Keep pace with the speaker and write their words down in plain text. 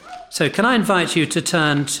So can I invite you to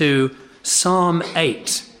turn to Psalm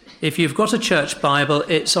 8? If you've got a church Bible,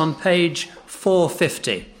 it's on page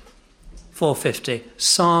 450. 450,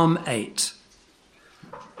 Psalm 8.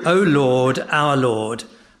 O Lord, our Lord,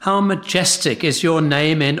 how majestic is your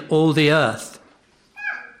name in all the earth.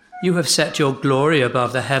 You have set your glory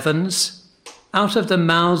above the heavens. Out of the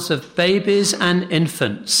mouths of babies and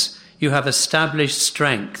infants, you have established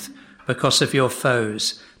strength because of your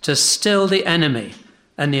foes, to still the enemy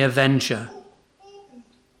and the avenger.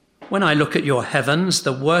 When I look at your heavens,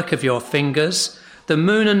 the work of your fingers, the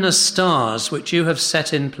moon and the stars which you have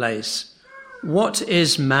set in place, what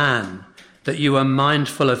is man that you are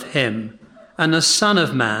mindful of him, and the Son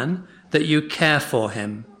of Man that you care for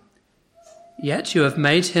him? Yet you have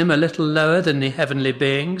made him a little lower than the heavenly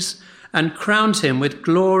beings and crowned him with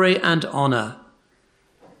glory and honour.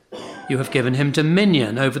 You have given him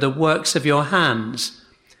dominion over the works of your hands.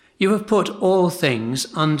 You have put all things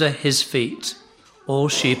under his feet, all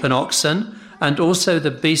sheep and oxen, and also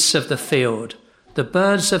the beasts of the field, the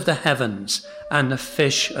birds of the heavens, and the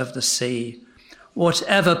fish of the sea,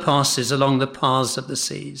 whatever passes along the paths of the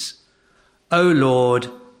seas. O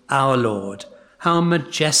Lord, our Lord, how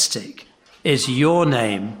majestic is your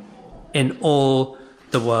name in all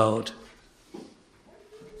the world.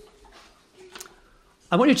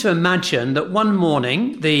 I want you to imagine that one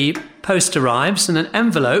morning the post arrives and an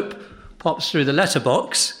envelope pops through the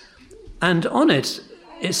letterbox, and on it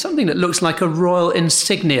is something that looks like a royal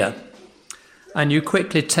insignia. And you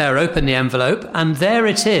quickly tear open the envelope, and there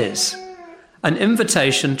it is, an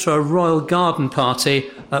invitation to a royal garden party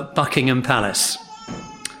at Buckingham Palace.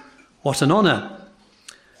 What an honour.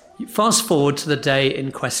 Fast forward to the day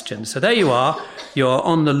in question. So there you are, you're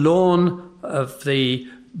on the lawn of the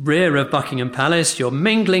rear of Buckingham Palace, you're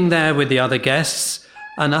mingling there with the other guests,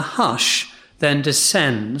 and a hush then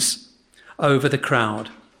descends over the crowd.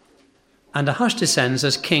 And a hush descends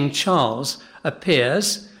as King Charles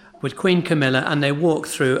appears with Queen Camilla, and they walk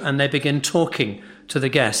through and they begin talking to the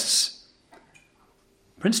guests.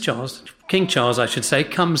 King Charles, I should say,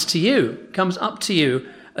 comes up to you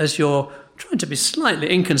as you're trying to be slightly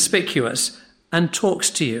inconspicuous and talks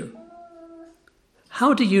to you.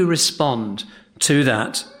 How do you respond to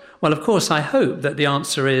that? Well, of course, I hope that the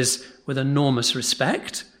answer is with enormous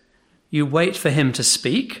respect. You wait for him to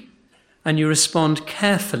speak, and you respond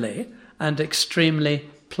carefully and extremely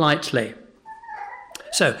politely.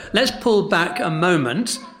 So let's pull back a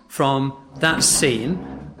moment from that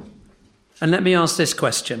scene, and let me ask this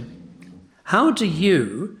question. How do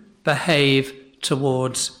you behave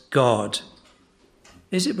towards God?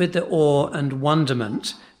 Is it with the awe and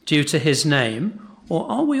wonderment due to his name, or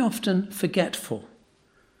are we often forgetful,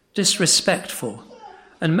 disrespectful,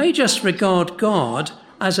 and may just regard God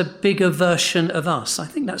as a bigger version of us? I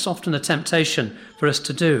think that's often a temptation for us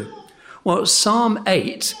to do. Well, Psalm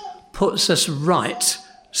 8 puts us right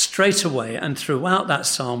straight away, and throughout that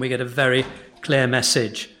psalm we get a very clear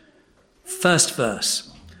message. First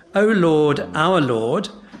verse, O Lord, our Lord,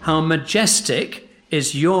 how majestic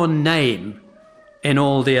is your name in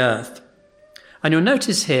all the earth. And you'll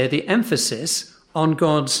notice here the emphasis on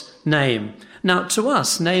God's name. Now, to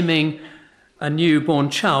us, naming a newborn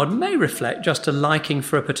child may reflect just a liking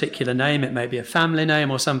for a particular name. It may be a family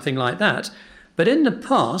name or something like that. But in the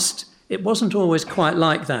past, it wasn't always quite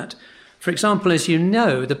like that. For example, as you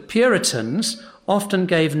know, the Puritans often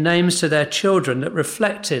gave names to their children that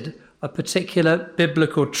reflected a particular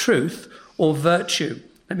biblical truth or virtue.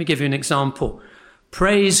 Let me give you an example.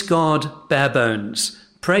 Praise God, Barebones.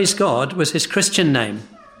 Praise God was his Christian name.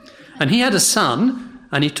 And he had a son,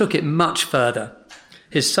 and he took it much further.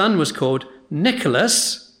 His son was called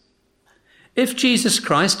Nicholas. If Jesus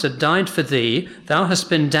Christ had died for thee, thou hast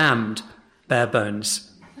been damned, Barebones.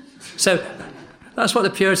 So that's what the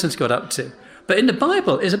Puritans got up to. But in the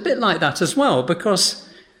Bible, it's a bit like that as well, because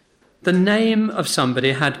the name of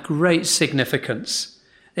somebody had great significance,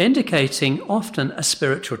 indicating often a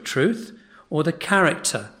spiritual truth or the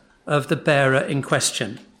character of the bearer in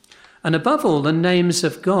question. And above all, the names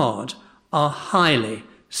of God are highly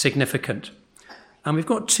significant. And we've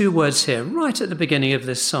got two words here right at the beginning of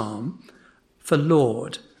this psalm for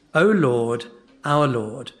Lord. O Lord, our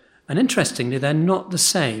Lord. And interestingly, they're not the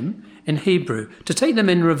same in Hebrew. To take them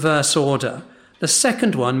in reverse order, the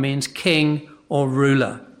second one means king or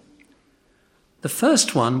ruler. The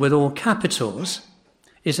first one, with all capitals,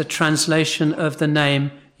 is a translation of the name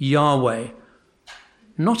Yahweh.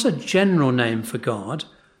 Not a general name for God,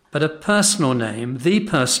 but a personal name, the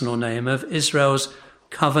personal name of Israel's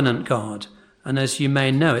covenant God. And as you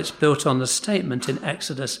may know, it's built on the statement in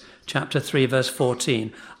Exodus chapter 3, verse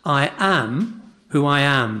 14, I am who I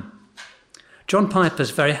am. John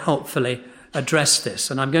Piper's very helpfully addressed this,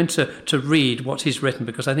 and I'm going to read what he's written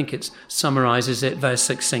because I think it summarizes it very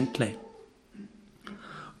succinctly.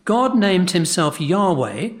 God named himself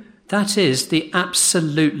Yahweh, that is, the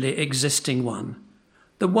absolutely existing one,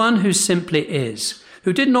 the one who simply is,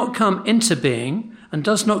 who did not come into being and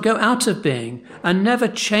does not go out of being and never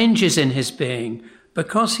changes in his being,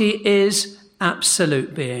 because he is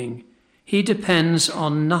absolute being. He depends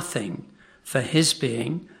on nothing for his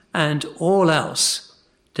being, and all else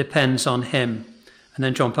depends on him. And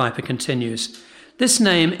then John Piper continues, this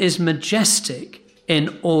name is majestic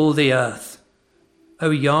in all the earth. O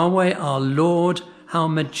Yahweh, our Lord, how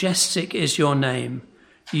majestic is your name.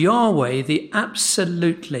 Yahweh, the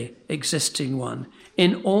absolutely existing one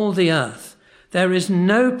in all the earth. There is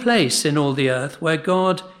no place in all the earth where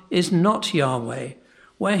God is not Yahweh,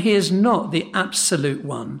 where he is not the absolute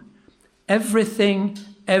one. Everything,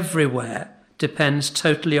 everywhere, depends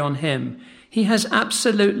totally on him. He has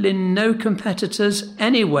absolutely no competitors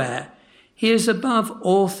anywhere. He is above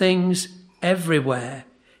all things everywhere.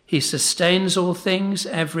 He sustains all things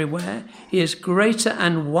everywhere. He is greater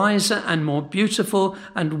and wiser and more beautiful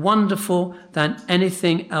and wonderful than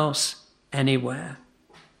anything else anywhere.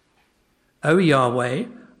 O Yahweh,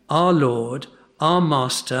 our Lord, our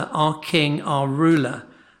Master, our King, our Ruler,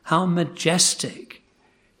 how majestic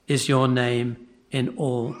is your name in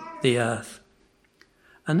all the earth.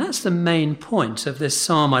 And that's the main point of this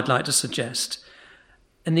psalm I'd like to suggest.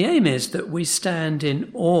 And the aim is that we stand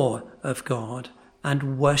in awe of God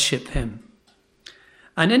and worship him.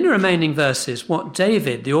 And in the remaining verses, what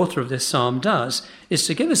David, the author of this psalm, does is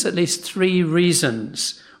to give us at least 3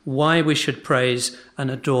 reasons why we should praise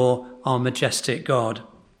and adore our majestic God.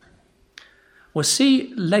 We'll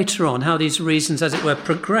see later on how these reasons, as it were,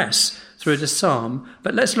 progress through the psalm,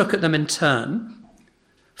 but let's look at them in turn.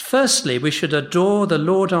 Firstly, we should adore the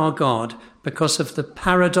Lord our God because of the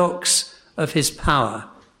paradox of his power.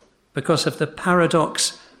 Because of the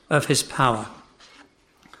paradox of his power.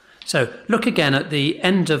 So look again at the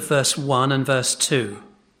end of verse 1 and verse 2.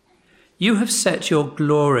 You have set your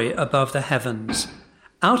glory above the heavens.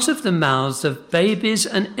 Out of the mouths of babies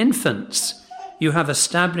and infants, you have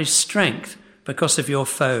established strength because of your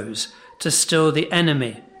foes, to still the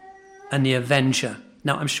enemy and the avenger.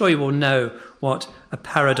 Now, I'm sure you all know what a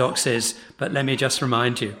paradox is, but let me just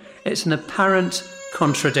remind you. It's an apparent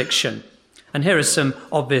contradiction. And here are some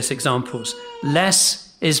obvious examples.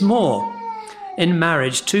 Less is more. In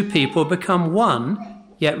marriage, 2 people become one,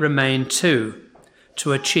 yet remain 2.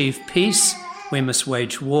 To achieve peace, we must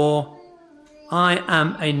wage war. I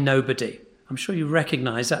am a nobody. I'm sure you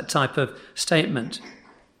recognize that type of statement.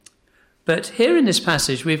 But here in this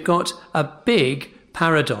passage, we've got a big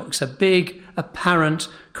paradox, a big apparent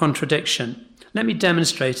contradiction. Let me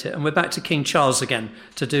demonstrate it. And we're back to King Charles again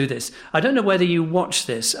to do this. I don't know whether you watch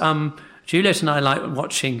this. Juliet and I like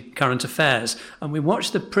watching current affairs. And we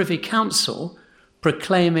watch the Privy Council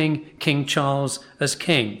proclaiming King Charles as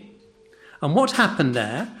king. And what happened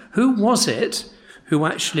there? Who was it who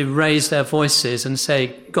actually raised their voices and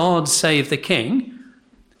say, God save the king?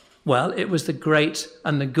 Well, it was the great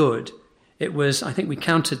and the good. It was, I think we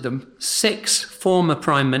counted them, 6 former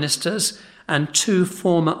prime ministers and 2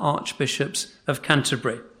 former archbishops of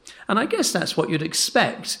Canterbury. And I guess that's what you'd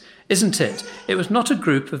expect, isn't it? It was not a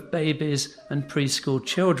group of babies and preschool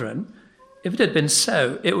children. If it had been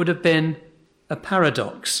so, it would have been a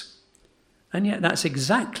paradox. And yet that's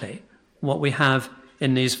exactly what we have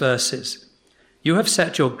in these verses. You have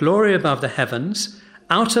set your glory above the heavens.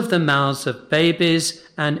 Out of the mouths of babies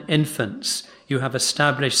and infants, you have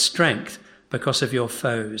established strength because of your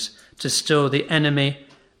foes, to still the enemy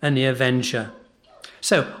and the avenger.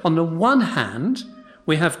 So, on the one hand,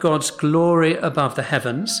 we have God's glory above the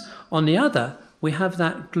heavens. On the other, we have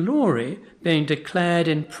that glory being declared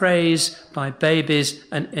in praise by babies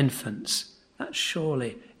and infants. That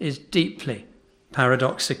surely is deeply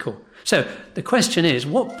paradoxical. So, the question is,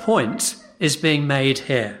 what point is being made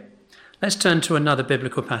here? Let's turn to another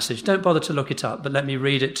biblical passage. Don't bother to look it up, but let me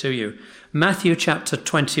read it to you. Matthew chapter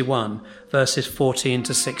 21, verses 14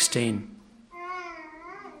 to 16.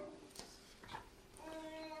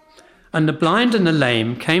 And the blind and the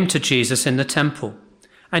lame came to Jesus in the temple,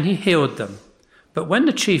 and he healed them. But when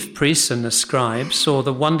the chief priests and the scribes saw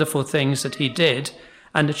the wonderful things that he did,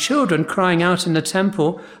 and the children crying out in the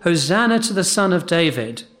temple, Hosanna to the Son of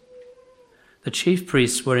David, the chief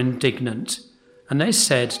priests were indignant. And they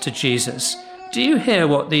said to Jesus, do you hear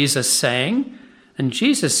what these are saying? And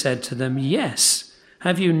Jesus said to them, yes.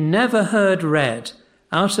 Have you never heard read,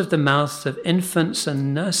 out of the mouths of infants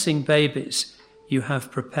and nursing babies, you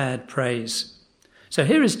have prepared praise. So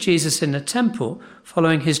here is Jesus in the temple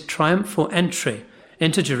following his triumphal entry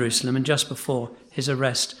into Jerusalem and just before his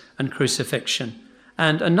arrest and crucifixion.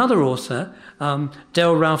 And another author,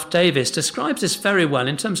 Dale Ralph Davis, describes this very well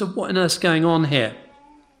in terms of what on earth's going on here.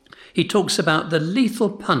 He talks about the lethal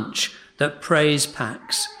punch that praise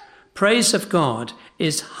packs. Praise of God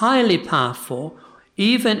is highly powerful,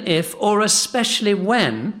 even if, or especially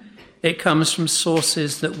when, it comes from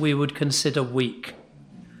sources that we would consider weak.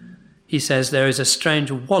 He says there is a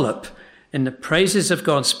strange wallop in the praises of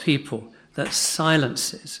God's people that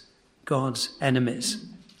silences God's enemies.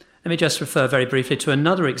 Let me just refer very briefly to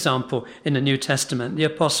another example in the New Testament, the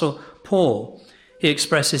Apostle Paul. He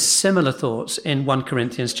expresses similar thoughts in 1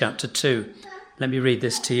 Corinthians chapter 2. Let me read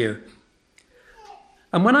this to you.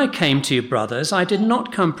 And when I came to you, brothers, I did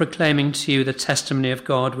not come proclaiming to you the testimony of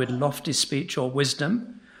God with lofty speech or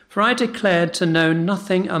wisdom, for I declared to know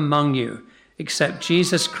nothing among you except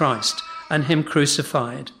Jesus Christ and him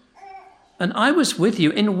crucified. And I was with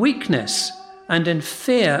you in weakness and in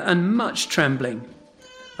fear and much trembling.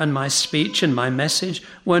 And my speech and my message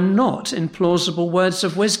were not in plausible words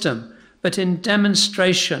of wisdom, but in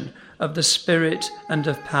demonstration of the Spirit and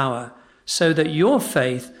of power, so that your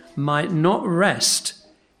faith might not rest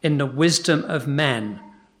in the wisdom of men,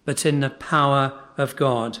 but in the power of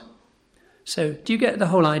God. So do you get the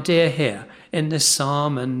whole idea here in this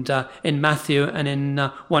psalm and in Matthew and in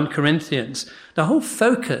 1 Corinthians? The whole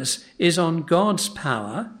focus is on God's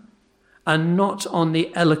power and not on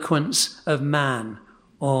the eloquence of man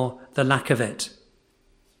or the lack of it.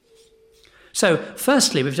 So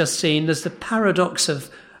firstly, we've just seen there's the paradox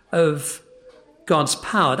of God's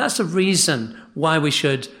power. That's the reason why we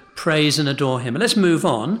should praise and adore him. And let's move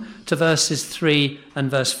on to verses 3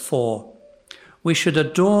 and verse 4. We should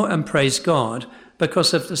adore and praise God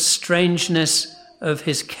because of the strangeness of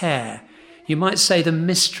his care. You might say the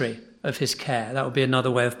mystery of his care. That would be another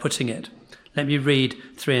way of putting it. Let me read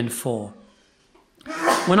 3 and 4.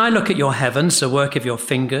 When I look at your heavens, the work of your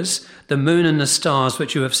fingers, the moon and the stars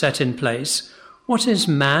which you have set in place, what is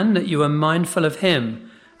man that you are mindful of him,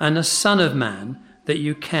 and the Son of Man that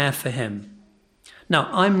you care for him? Now,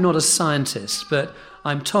 I'm not a scientist, but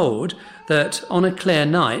I'm told that on a clear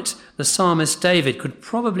night, the psalmist David could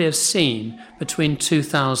probably have seen between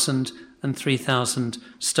 2,000 and 3,000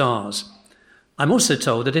 stars. I'm also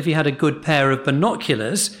told that if he had a good pair of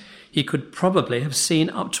binoculars, he could probably have seen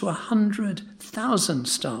up to 100,000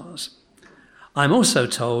 stars. I'm also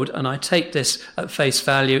told, and I take this at face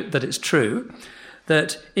value that it's true,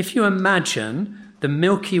 that if you imagine the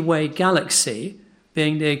Milky Way galaxy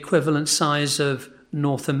being the equivalent size of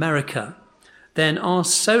North America, then our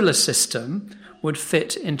solar system would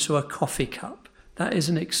fit into a coffee cup. That is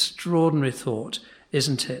an extraordinary thought,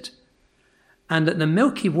 isn't it? And that the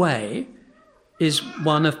Milky Way is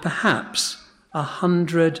one of perhaps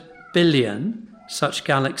 100 billion such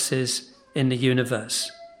galaxies in the universe.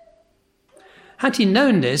 Had he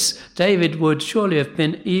known this, David would surely have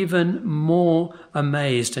been even more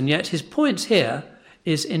amazed, and yet his point here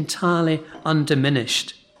is entirely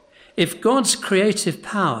undiminished. If God's creative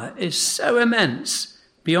power is so immense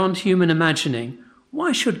beyond human imagining,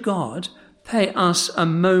 why should God pay us a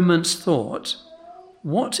moment's thought?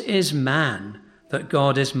 What is man that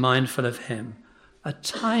God is mindful of him? A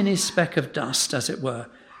tiny speck of dust, as it were,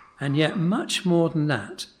 and yet much more than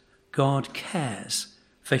that, God cares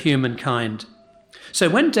for humankind. So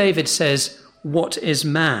when David says, "What is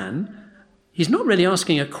man?" he's not really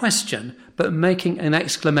asking a question, but making an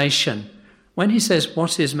exclamation. When he says,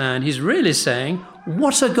 "What is man?" he's really saying,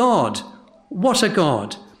 "What a God! What a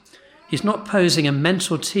God!" He's not posing a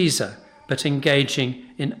mental teaser, but engaging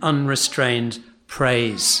in unrestrained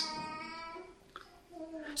praise.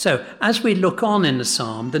 So, as we look on in the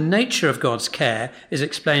psalm, the nature of God's care is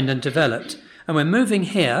explained and developed. And we're moving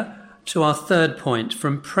here to our third point,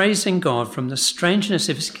 from praising God, from the strangeness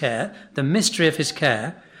of his care, the mystery of his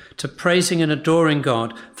care, to praising and adoring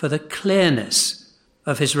God for the clearness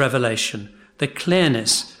of his revelation, the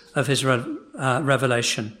clearness of his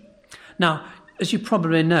revelation. Now, as you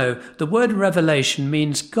probably know, the word revelation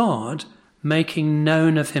means God making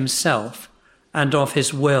known of himself and of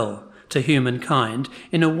his will to humankind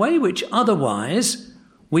in a way which otherwise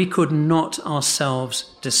we could not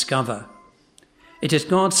ourselves discover. It is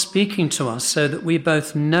God speaking to us so that we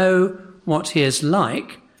both know what he is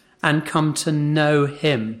like and come to know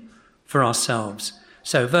him for ourselves.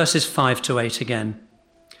 So verses 5 to 8 again.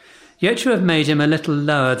 Yet you have made him a little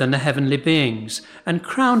lower than the heavenly beings and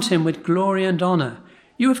crowned him with glory and honour.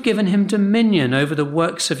 You have given him dominion over the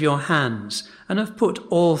works of your hands and have put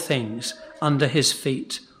all things under his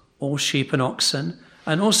feet, all sheep and oxen,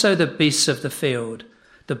 and also the beasts of the field,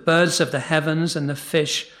 the birds of the heavens and the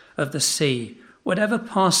fish of the sea, whatever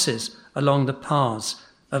passes along the paths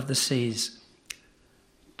of the seas.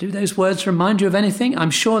 Do those words remind you of anything? I'm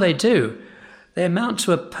sure they do. They amount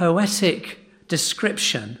to a poetic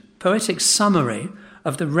description, poetic summary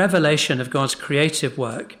of the revelation of God's creative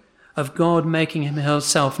work, of God making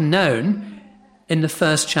himself known in the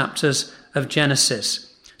first chapters of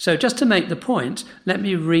Genesis. So just to make the point, let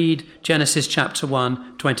me read Genesis chapter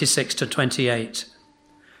 1, 26 to 28.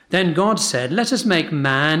 Then God said, "Let us make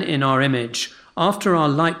man in our image, after our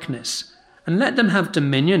likeness, and let them have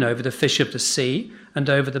dominion over the fish of the sea, and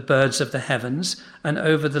over the birds of the heavens, and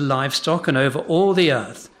over the livestock, and over all the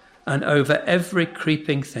earth, and over every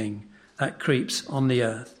creeping thing that creeps on the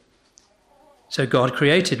earth." So God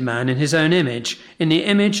created man in his own image. In the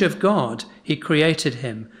image of God, he created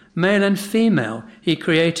him. Male and female, he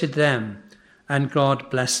created them. And God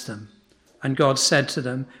blessed them. And God said to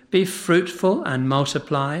them, "Be fruitful and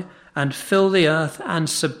multiply, and fill the earth and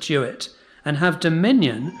subdue it, and have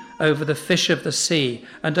dominion over the fish of the sea,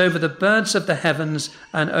 and over the birds of the heavens,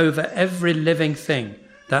 and over every living thing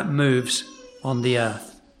that moves on the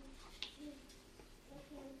earth."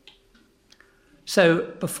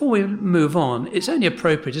 So before we move on, it's only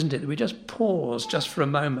appropriate, isn't it, that we just pause just for a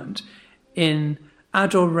moment in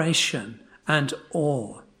adoration and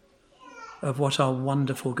awe of what our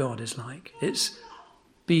wonderful God is like. It's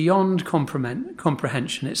beyond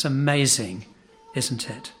comprehension. It's amazing, isn't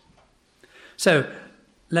it? So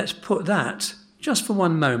let's put that just for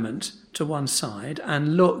one moment to one side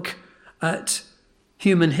and look at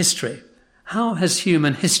human history. How has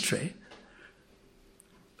human history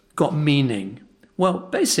got meaning? Well,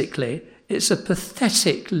 basically, it's a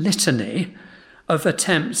pathetic litany of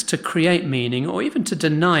attempts to create meaning or even to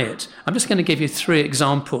deny it. I'm just going to give you 3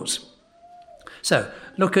 examples. So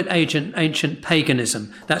look at ancient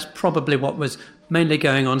paganism. That's probably what was mainly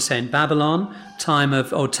going on, say, in Babylon, time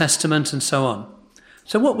of Old Testament and so on.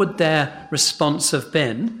 So what would their response have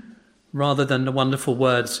been, rather than the wonderful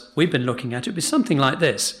words we've been looking at? It would be something like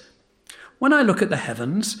this. "When I look at the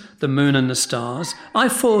heavens, the moon and the stars, I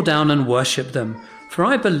fall down and worship them, for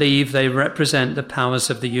I believe they represent the powers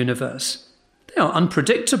of the universe. They are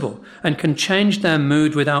unpredictable and can change their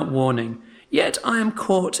mood without warning. Yet I am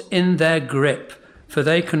caught in their grip, for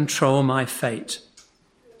they control my fate."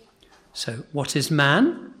 So what is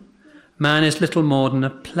man? Man is little more than a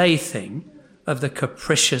plaything of the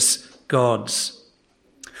capricious gods.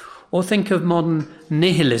 Or think of modern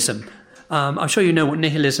nihilism. I'm sure you know what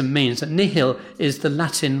nihilism means. That nihil is the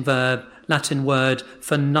Latin word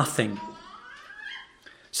for nothing.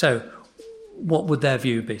 So what would their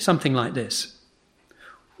view be? Something like this.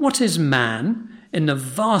 What is man in the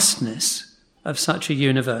vastness of such a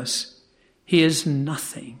universe? He is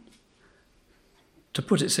nothing. To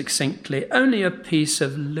put it succinctly, only a piece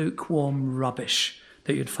of lukewarm rubbish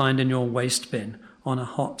that you'd find in your waste bin on a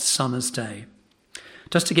hot summer's day.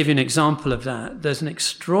 Just to give you an example of that, there's an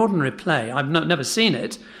extraordinary play, I've never seen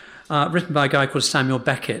it, written by a guy called Samuel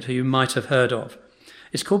Beckett, who you might have heard of.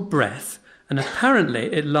 It's called Breath, and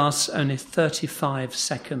apparently it lasts only 35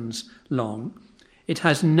 seconds long. It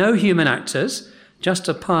has no human actors, just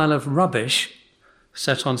a pile of rubbish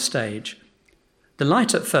set on stage. The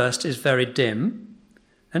light at first is very dim,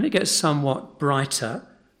 and it gets somewhat brighter,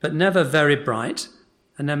 but never very bright,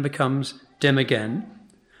 and then becomes dim again.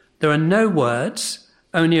 There are no words,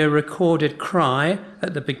 only a recorded cry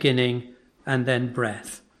at the beginning and then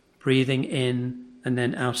breath, breathing in and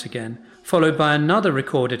then out again, followed by another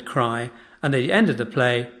recorded cry, and at the end of the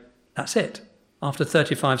play, that's it, after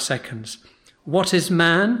 35 seconds. What is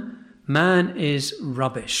man? Man is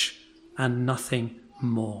rubbish and nothing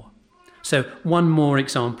more. So one more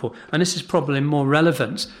example, and this is probably more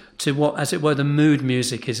relevant to what, as it were, the mood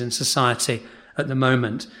music is in society at the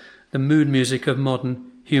moment, the mood music of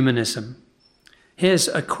modern humanism. Here's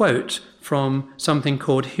a quote from something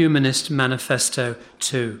called Humanist Manifesto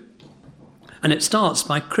 2. And it starts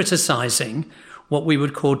by criticising what we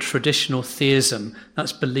would call traditional theism,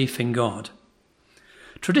 that's belief in God.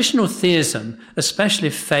 Traditional theism,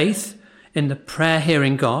 especially faith in the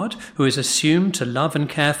prayer-hearing God, who is assumed to love and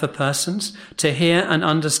care for persons, to hear and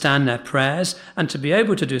understand their prayers, and to be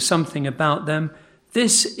able to do something about them,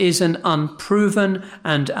 this is an unproven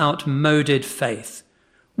and outmoded faith.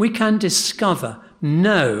 We can discover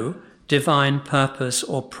no divine purpose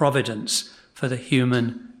or providence for the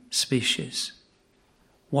human species.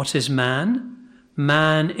 What is man?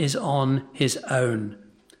 Man is on his own,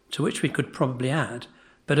 to which we could probably add,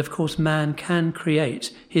 but of course man can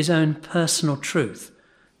create his own personal truth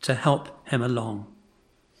to help him along.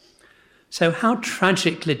 So how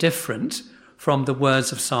tragically different from the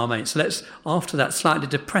words of Psalm 8. So let's, after that slightly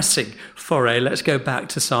depressing foray, let's go back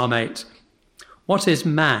to Psalm 8. What is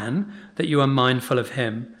man that you are mindful of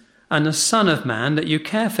him, and the son of man that you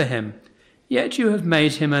care for him? Yet you have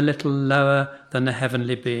made him a little lower than the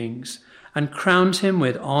heavenly beings, and crowned him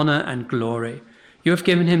with honour and glory. You have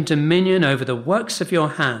given him dominion over the works of your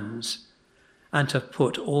hands, and have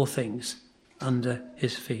put all things under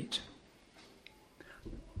his feet.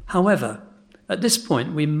 However, at this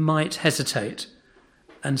point we might hesitate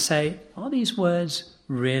and say, are these words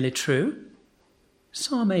really true?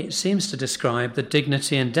 Psalm 8 seems to describe the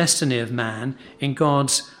dignity and destiny of man in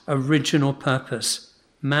God's original purpose.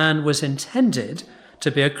 Man was intended to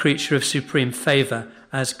be a creature of supreme favour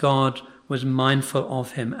as God was mindful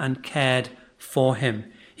of him and cared for him.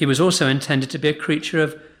 He was also intended to be a creature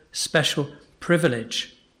of special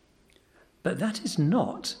privilege. But that is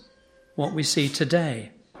not what we see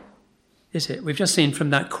today, is it? We've just seen from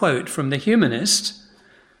that quote from the humanist,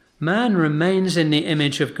 man remains in the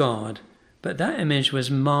image of God, but that image was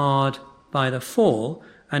marred by the fall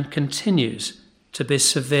and continues to be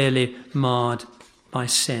severely marred by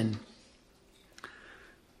sin.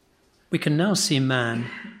 We can now see man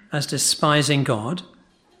as despising God,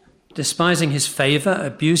 despising his favour,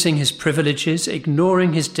 abusing his privileges,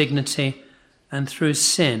 ignoring his dignity, and through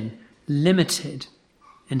sin, limited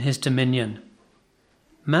in his dominion.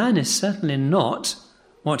 Man is certainly not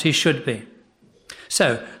what he should be.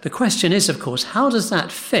 So the question is, of course, how does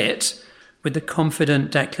that fit with the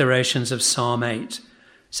confident declarations of Psalm 8?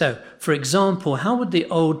 So, for example, how would the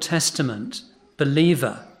Old Testament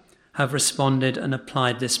believer have responded and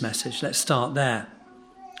applied this message? Let's start there.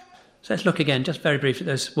 So let's look again, just very briefly, at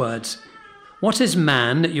those words. What is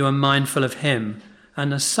man that you are mindful of him,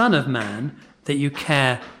 and the son of man that you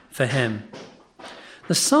care for him?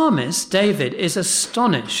 The psalmist, David, is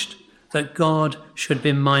astonished that God should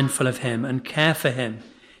be mindful of him and care for him.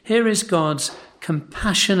 Here is God's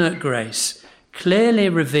compassionate grace, clearly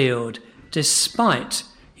revealed despite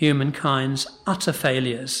humankind's utter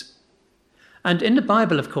failures. And in the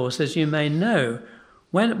Bible, of course, as you may know,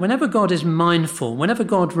 whenever God is mindful, whenever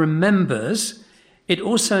God remembers, it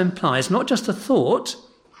also implies not just a thought,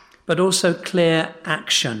 but also clear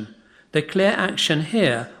action. The clear action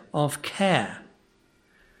here of care.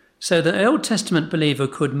 So the Old Testament believer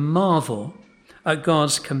could marvel at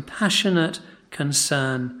God's compassionate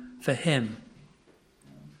concern for him.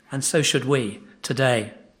 And so should we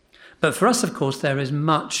today. But for us, of course, there is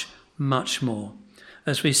much, much more,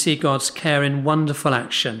 as we see God's care in wonderful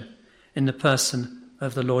action in the person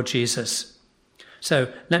of the Lord Jesus.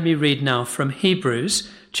 So let me read now from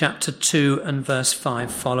Hebrews chapter 2 and verse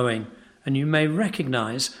 5 following, and you may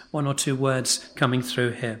recognize one or two words coming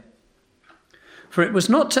through here. For it was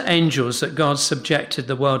not to angels that God subjected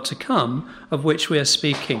the world to come, of which we are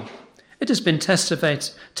speaking. It has been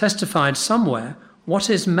testified somewhere, what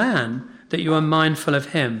is man that you are mindful of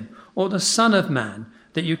him, or the son of man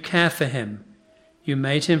that you care for him? You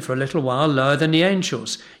made him for a little while lower than the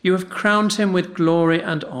angels. You have crowned him with glory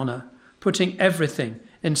and honour, putting everything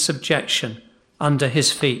in subjection under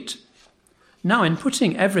his feet. Now, in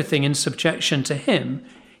putting everything in subjection to him,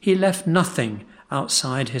 he left nothing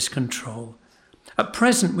outside his control. At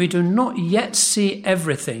present, we do not yet see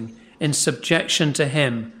everything in subjection to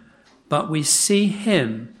him, but we see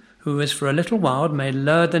him who is for a little while made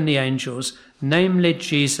lower than the angels, namely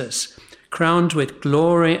Jesus, crowned with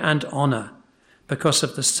glory and honour because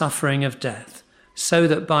of the suffering of death, so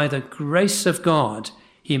that by the grace of God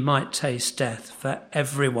he might taste death for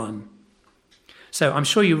everyone. So I'm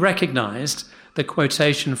sure you recognised the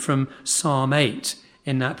quotation from Psalm 8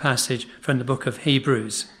 in that passage from the book of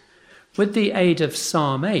Hebrews. With the aid of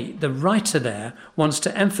Psalm 8, the writer there wants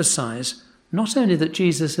to emphasise not only that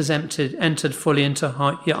Jesus has entered fully into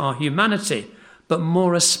our humanity, but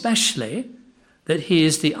more especially that he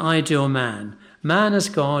is the ideal man as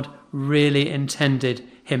God really intended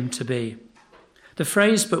him to be. The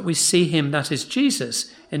phrase, but we see him, that is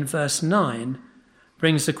Jesus, in verse 9,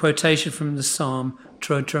 brings the quotation from the psalm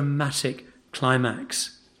to a dramatic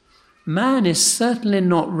climax. Man is certainly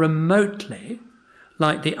not remotely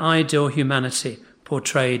like the ideal humanity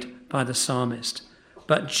portrayed by the psalmist.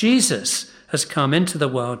 But Jesus has come into the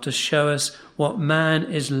world to show us what man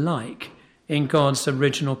is like in God's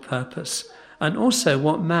original purpose, and also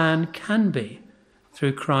what man can be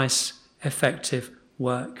through Christ's effective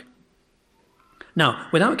work. Now,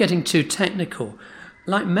 without getting too technical,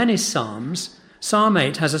 like many psalms, Psalm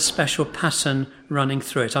 8 has a special pattern running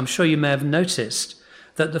through it. I'm sure you may have noticed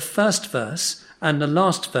that the first verse and the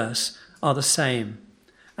last verse are the same.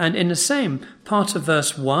 And in the same part of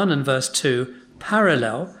verse 1 and verse 2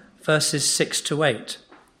 parallel verses 6 to 8.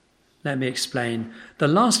 Let me explain. The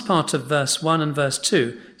last part of verse 1 and verse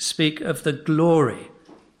 2 speak of the glory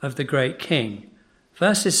of the great King.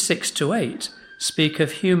 Verses 6 to 8 speak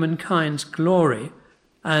of humankind's glory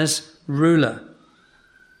as ruler.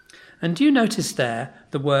 And do you notice there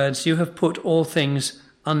the words, "You have put all things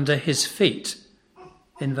under his feet,"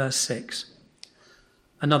 in verse 6?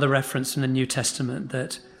 Another reference in the New Testament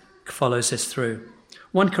that follows this through.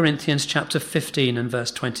 1 Corinthians chapter 15 and verse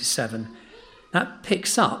 27. That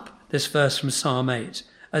picks up this verse from Psalm 8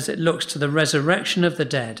 as it looks to the resurrection of the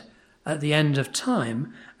dead at the end of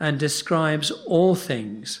time and describes all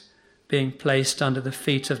things being placed under the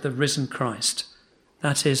feet of the risen Christ.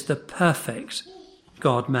 That is the perfect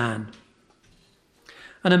God-man.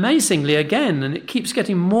 And amazingly again, and it keeps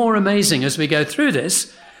getting more amazing as we go through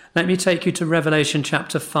this, let me take you to Revelation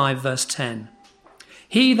chapter 5 verse 10.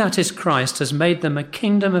 He, that is Christ, has made them a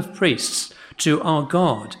kingdom of priests to our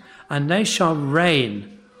God, and they shall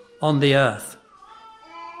reign on the earth.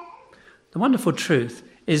 The wonderful truth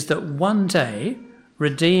is that one day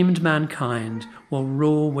redeemed mankind will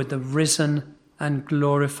rule with the risen and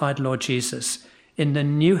glorified Lord Jesus in the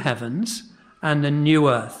new heavens and the new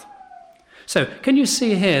earth. So can you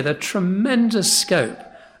see here the tremendous scope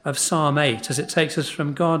of Psalm 8 as it takes us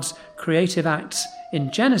from God's creative acts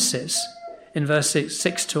in Genesis in verses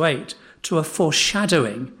 6 to 8 to a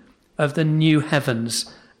foreshadowing of the new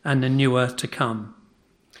heavens and the new earth to come.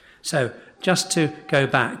 So just to go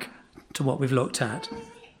back to what we've looked at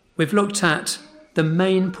the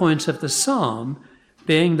main point of the psalm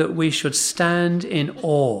being that we should stand in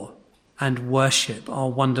awe and worship our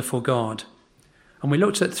wonderful God. And we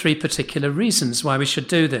looked at 3 particular reasons why we should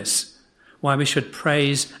do this, why we should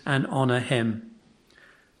praise and honour him.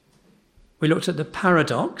 We looked at the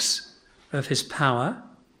paradox of his power,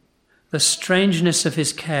 the strangeness of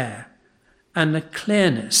his care, and the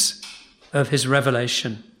clearness of his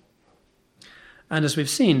revelation. And as we've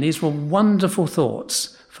seen, these were wonderful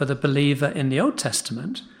thoughts for the believer in the Old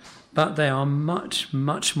Testament, but they are much,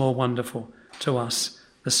 much more wonderful to us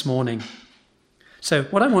this morning. So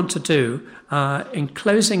what I want to do in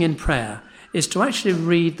closing in prayer is to actually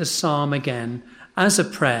read the psalm again as a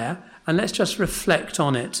prayer, and let's just reflect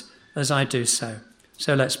on it as I do so.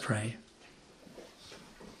 So let's pray.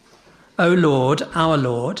 O Lord, our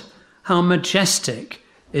Lord, how majestic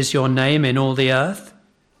is your name in all the earth.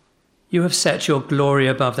 You have set your glory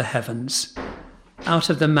above the heavens. Out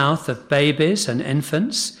of the mouth of babies and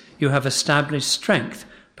infants, you have established strength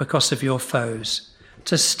because of your foes,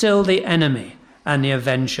 to still the enemy and the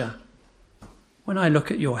avenger. When I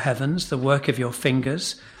look at your heavens, the work of your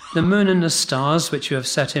fingers, the moon and the stars which you have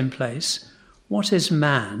set in place, what is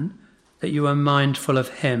man that you are mindful of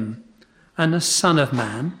him, and the Son of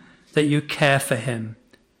Man that you care for him?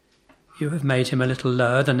 You have made him a little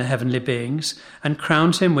lower than the heavenly beings, and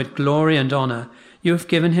crowned him with glory and honour. You have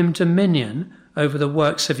given him dominion over the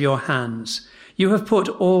works of your hands. You have put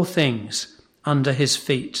all things under his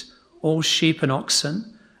feet, all sheep and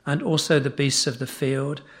oxen, and also the beasts of the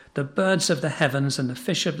field, the birds of the heavens and the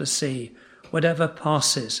fish of the sea, whatever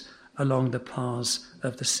passes along the paths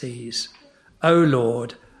of the seas. O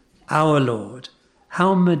Lord, our Lord,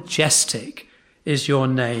 how majestic is your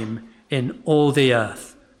name in all the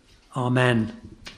earth. Amen.